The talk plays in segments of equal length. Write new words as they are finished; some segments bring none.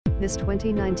This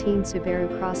 2019 Subaru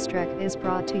Crosstrek is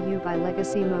brought to you by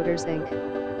Legacy Motors Inc.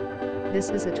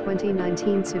 This is a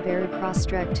 2019 Subaru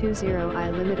Crosstrek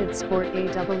 20i Limited Sport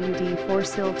AWD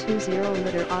 4-cylinder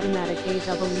 20-liter automatic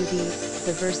AWD,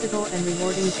 the versatile and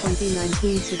rewarding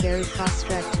 2019 Subaru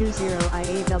Crosstrek 20i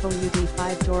AWD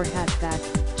 5-door hatchback,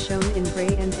 shown in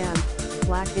gray and amber,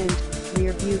 black and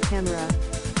rear view camera.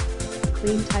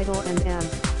 Clean title and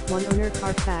one-owner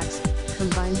Carfax,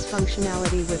 combines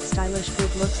functionality with stylish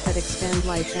good looks that expand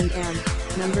life and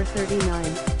number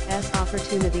 39's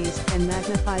opportunities and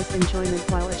magnifies enjoyment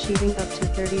while achieving up to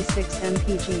 36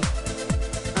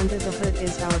 mpg. Under the hood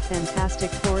is our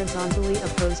fantastic horizontally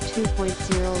opposed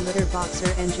 2.0-liter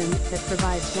boxer engine that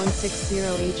provides 160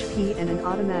 HP and an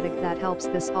automatic that helps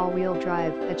this all-wheel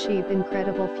drive achieve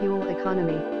incredible fuel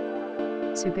economy.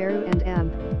 Subaru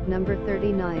and number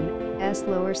 39's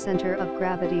lower center of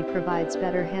gravity provides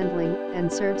better handling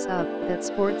and serves up that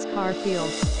sports car feel.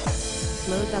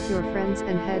 Load up your friends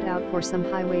and head out for some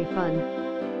highway fun.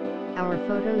 Our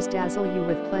photos dazzle you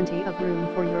with plenty of room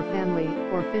for your family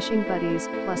or fishing buddies,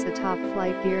 plus a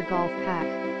top-flight gear golf pack.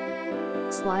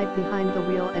 Slide behind the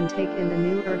wheel and take in the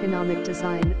new ergonomic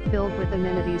design filled with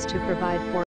amenities to provide for